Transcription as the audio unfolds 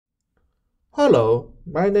Hello,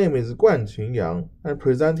 my name is Guanqun. I'm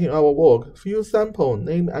presenting our work Few Sample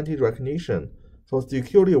Name Entity Recognition for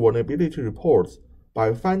Security Vulnerability Reports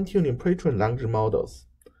by Fine-Tuning Pre-trained Language Models.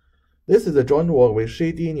 This is a joint work with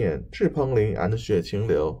Shay, Dineen, Zhipeng, and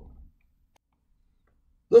Xueqing.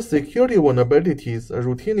 The security vulnerabilities are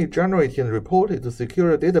routinely generated and reported to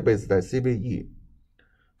security databases like CVE.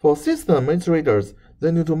 For system administrators,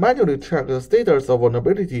 they need to manually check the status of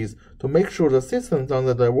vulnerabilities to make sure the systems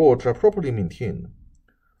under their watch are properly maintained.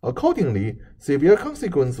 Accordingly, severe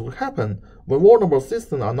consequences will happen when vulnerable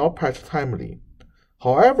systems are not patched timely.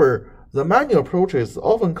 However, the manual approaches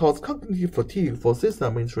often cause cognitive fatigue for system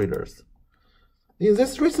administrators. In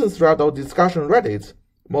this recent thread of discussion Reddit,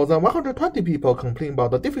 more than 120 people complain about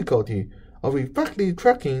the difficulty of effectively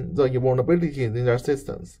tracking the vulnerabilities in their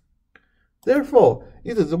systems. Therefore,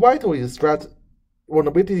 it is vital to extract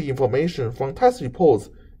vulnerability information from test reports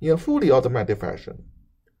in a fully automated fashion.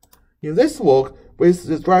 In this work, we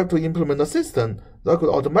strive to implement a system that could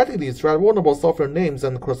automatically extract vulnerable software names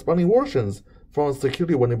and corresponding versions from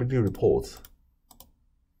security vulnerability reports.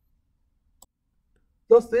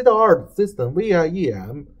 The state-of-the-art system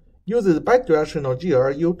VIEM uses bidirectional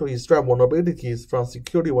GRU to extract vulnerabilities from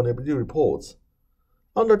security vulnerability reports.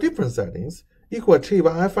 Under different settings, it could achieve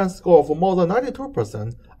an FN score of more than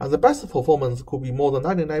 92%, and the best performance could be more than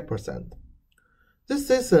 99%. This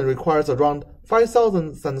system requires around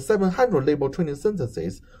 5,700 label training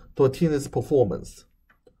sentences to attain this performance.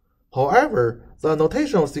 However, the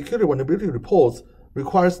annotation of security vulnerability reports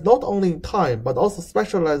requires not only time but also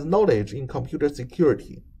specialized knowledge in computer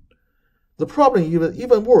security. The problem is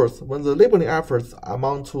even worse when the labeling efforts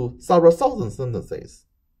amount to several thousand sentences.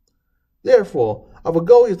 Therefore, our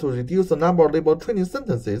goal is to reduce the number of labeled training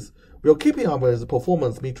sentences while keeping up with the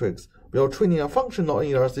performance metrics while training a functional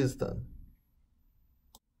NER system.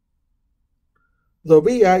 The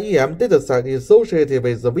VIEM dataset is associated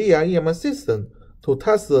with the VIEM system to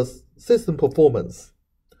test the system performance.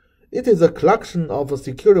 It is a collection of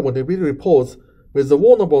security vulnerability reports with the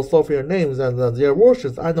vulnerable software names and their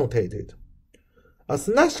versions annotated. A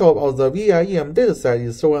snapshot of the VIEM dataset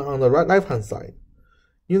is shown on the left-hand side.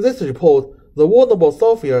 In this report, the vulnerable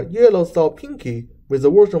software yellow cell pinky with the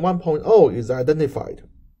version 1.0 is identified.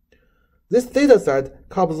 This dataset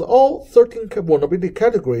covers all 13 vulnerability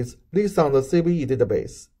categories listed on the CVE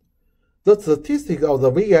database. The statistic of the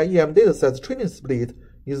VIEM dataset's training split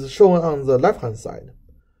is shown on the left-hand side.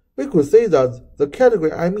 We could say that the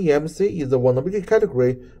category MEMC is the vulnerability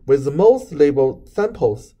category with the most labeled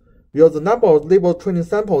samples, while the number of labeled training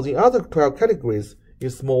samples in other 12 categories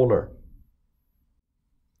is smaller.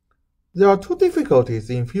 There are two difficulties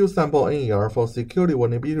in few sample NER for security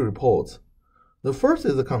vulnerability reports. The first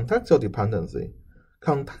is the contextual dependency.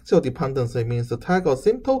 Contextual dependency means the tag of the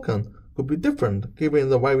same token could be different given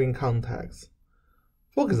the varying context.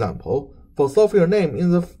 For example, for software name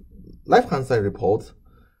in the left-hand side report,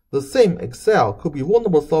 the same Excel could be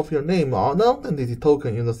vulnerable software name or non-entity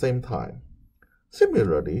token in the same time.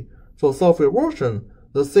 Similarly, for software version,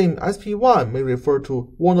 the same SP1 may refer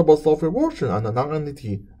to vulnerable software version and a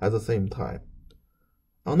non-entity at the same time.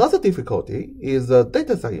 Another difficulty is the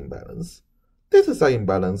dataset imbalance. Dataset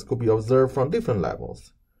imbalance could be observed from different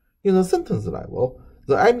levels. In the sentence level,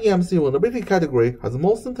 the MEMC vulnerability category has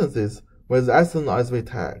more sentences with SN or SV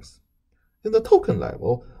tags. In the token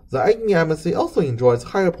level, the MEMC also enjoys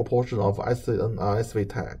higher proportion of SN or SV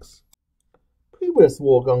tags. Previous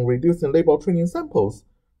work on reducing label training samples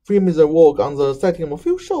frames their work on the setting of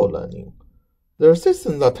few-shot learning. Their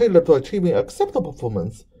systems are tailored to achieving acceptable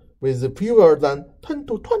performance with fewer than 10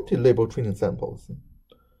 to 20 label training samples.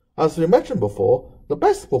 As we mentioned before, the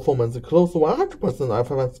best performance is close to 100%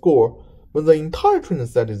 FFN score when the entire training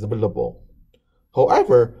set is available.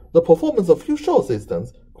 However, the performance of few-shot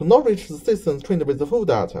systems could not reach the systems trained with the full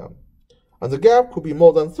data, and the gap could be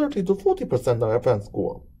more than 30 to 40% of FFN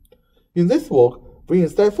score. In this work, we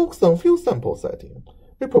instead focus on few sample setting.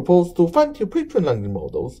 We propose to fine-tune pre-trained language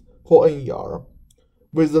models for NER.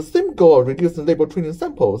 With the same goal of reducing label training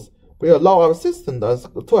samples, we allow our system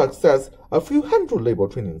to access a few hundred label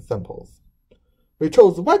training samples. We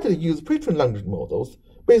chose widely used pre-trained language models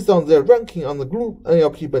based on their ranking on the group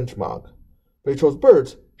NLP benchmark. We chose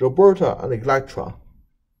BERT, Roberta, and Electra.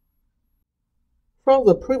 From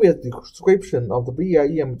the previous description of the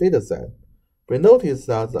VIEM dataset, we notice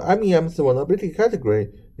that the MEMC vulnerability category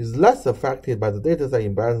is less affected by the dataset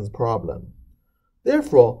imbalance problem.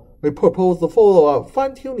 Therefore, we propose to follow a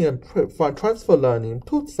fine-tuning and transfer learning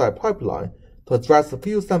two-step pipeline to address the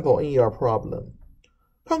few sample NER problem.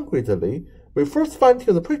 Concretely, we first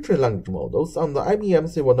fine-tune the pre-trained language models on the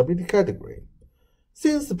MEMC vulnerability category.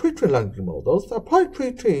 Since pre-trained language models are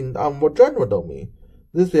pre-trained on more general domain,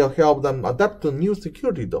 this will help them adapt to new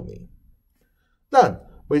security domain. Then,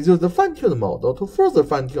 we use the fine-tuned model to further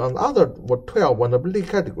fine-tune on other 12 vulnerability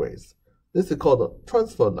categories. This is called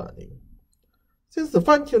transfer learning. Since the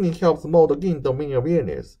fine-tuning helps the model gain domain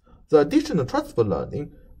awareness, the additional transfer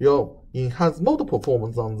learning will enhance model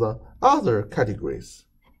performance on the other categories.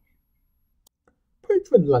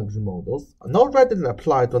 Pre-trained language models are now readily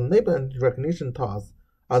applied to enable anti-recognition tasks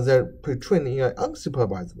as they are pre-trained in an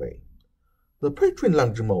unsupervised way. The pre-trained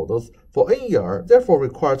language models for NER therefore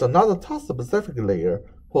requires another task-specific layer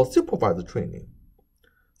for supervised training.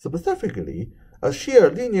 Specifically, a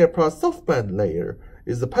shared linear plus softband layer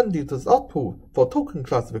is appended to the output for token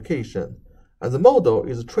classification, and the model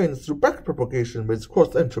is trained through backpropagation with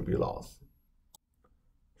cross-entropy loss.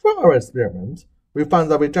 From our experiment, we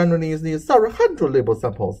found that we generally need several hundred label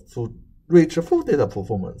samples to reach full data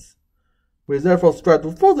performance. We therefore strive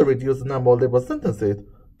to further reduce the number of label sentences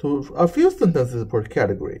to a few sentences per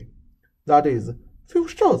category, that is,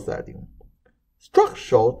 few-shot setting.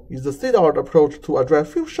 Struct-shot is the state-of-the-art approach to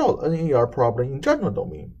address few-shot NER problem in general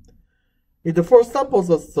domain. It first samples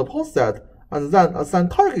a support set and then assign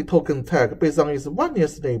target token tag based on its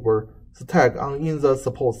one-nearest neighbor's tag in the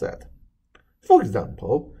support set. For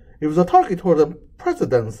example, if the target token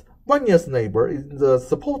precedence one-nearest neighbor is the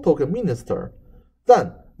support token minister,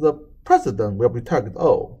 then the precedent will be tagged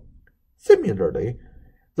O. Similarly,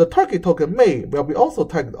 the target token May will be also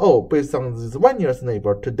tagged O based on this one-nearest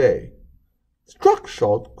neighbor today.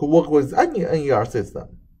 Struct-shot could work with any NER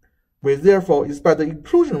system. We therefore expect the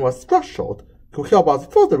inclusion of struct-shot could help us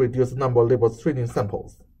further reduce the number of label training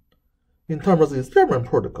samples. In terms of the experiment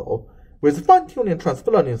protocol, with fine-tuning and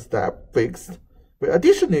transfer learning step fixed, we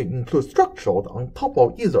additionally include struct-shot on top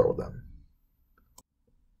of either of them.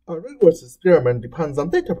 A rigorous experiment depends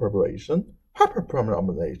on data preparation, hyperparameter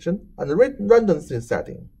optimization, and redundancy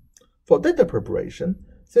setting. For data preparation,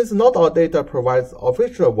 since not all data provides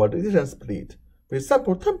official validation split, we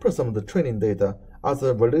sample 10% of the training data as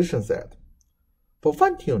a validation set. For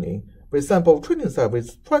fine-tuning, we sample training set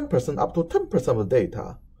with 20% up to 10% of the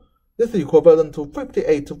data. This is equivalent to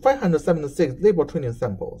 58 to 576 label training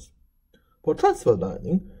samples. For transfer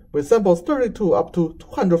learning, we sample 32 up to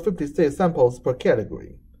 256 samples per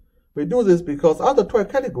category. We do this because other 12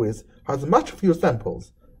 categories has much fewer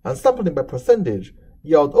samples, and sampling by percentage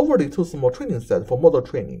yield overly too small training set for model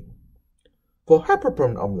training. For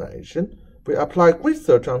hyperparameter optimization, we apply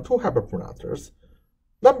research on two hyperparameters,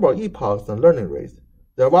 number of epochs and learning rate.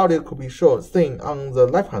 Their value could be seen on the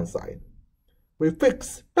left-hand side. We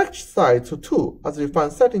fix batch size to 2 as we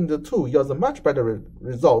find setting the 2 yields a much better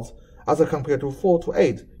results as compared to 4 to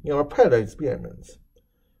 8 in our pilot experiments.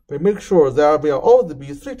 We make sure there will always be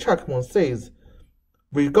 3 checkpoint states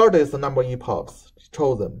regardless of the number of epochs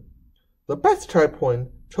chosen. The best checkpoint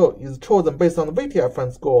is chosen based on the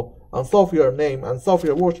VTFN score on software name and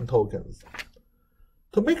software version tokens.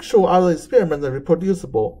 To make sure our experiments are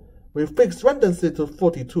reproducible, we fix redundancy to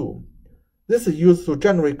 42. This is used to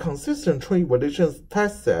generate consistent tree validation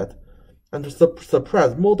test set and to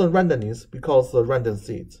suppress modern randomness because of random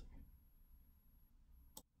seeds.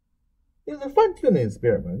 In the fine-tuning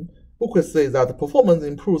experiment, we could say that performance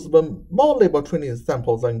improves when more label training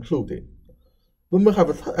samples are included. When we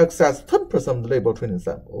have access to 10% of the label training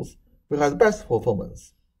samples, we have the best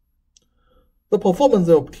performance. The performance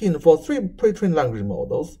obtained for 3 pre-trained language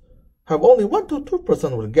models have only 1 to 2%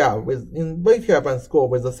 of the gap in VTFN score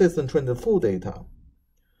with the system-trained full data.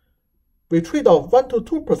 We trade off 1 to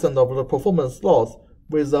 2% of the performance loss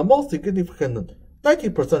with a more significant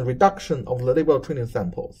 90% reduction of the label training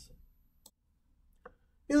samples.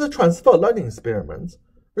 In the transfer learning experiment,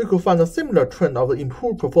 we could find a similar trend of the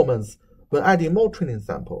improved performance when adding more training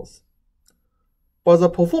samples. But the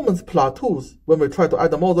performance plateaus when we try to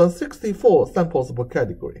add more than 64 samples per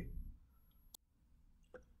category.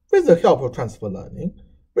 With the help of transfer learning,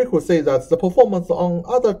 we could say that the performance on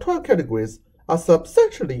other 12 categories are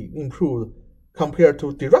substantially improved compared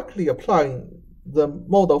to directly applying the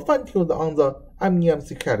model fine-tuned on the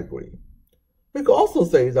MEMC category. We could also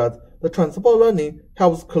say that the transfer learning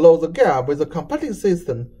helps close the gap with the competitive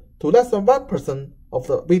system to less than 1% of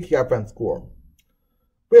the VTFN score.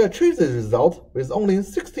 We achieved this result with only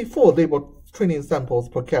 64 label training samples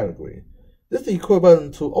per category. This is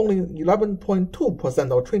equivalent to only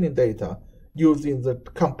 11.2% of training data used in the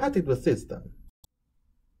competitive system.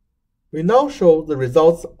 We now show the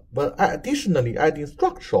results when additionally adding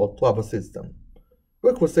struct-shot to our system.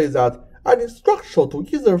 We could say that adding struct-shot to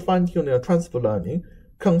either fine-tuning or transfer learning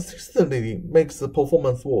consistently makes the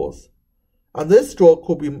performance worse, and this score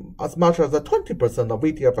could be as much as 20% of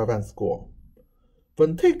VTFN score.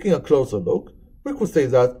 When taking a closer look, we could say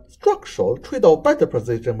that structural trade off better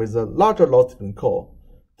precision with a larger loss in core.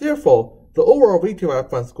 Therefore, the overall weighted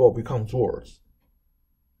F1 score becomes worse.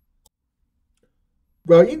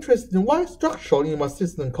 We are interested in why structural inverse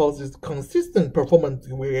system causes consistent performance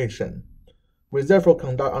deviation. We therefore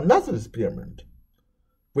conduct another experiment.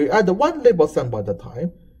 We add one label sample at a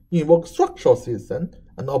time, invoke structural system,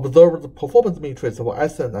 and observe the performance matrix of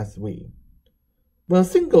S and SV. When a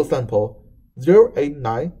single sample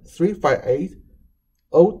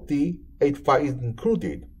 089358OD85 is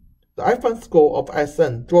included, the F1 score of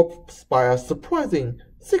Sn drops by a surprising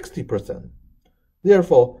 60%.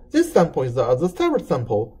 Therefore, this sample is the separate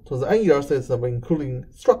sample to the NER system including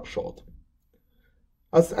structural.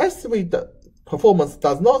 As SV performance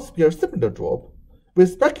does not experience similar drop, we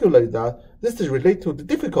speculate that this is related to the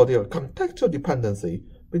difficulty of contextual dependency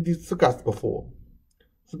we discussed before.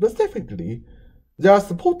 Specifically, there are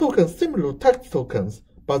support tokens similar to text tokens,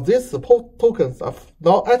 but these support tokens are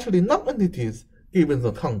not actually non-entities given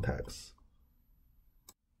the context.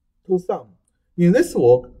 To sum, in this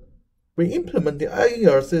work, we implement the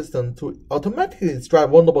NER system to automatically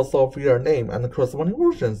extract vulnerable software name and corresponding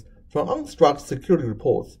versions from unstructured security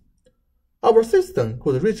reports. Our system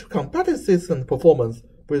could reach competitive system performance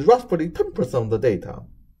with roughly 10% of the data.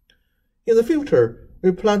 In the future,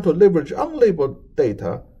 we plan to leverage unlabeled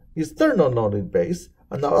data, external knowledge base,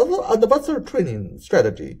 and other advanced training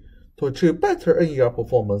strategy to achieve better NER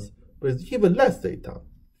performance with even less data.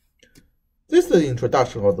 This is the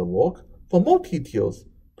introduction of the work. For more details,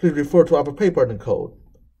 please refer to our paper and code.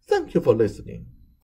 Thank you for listening.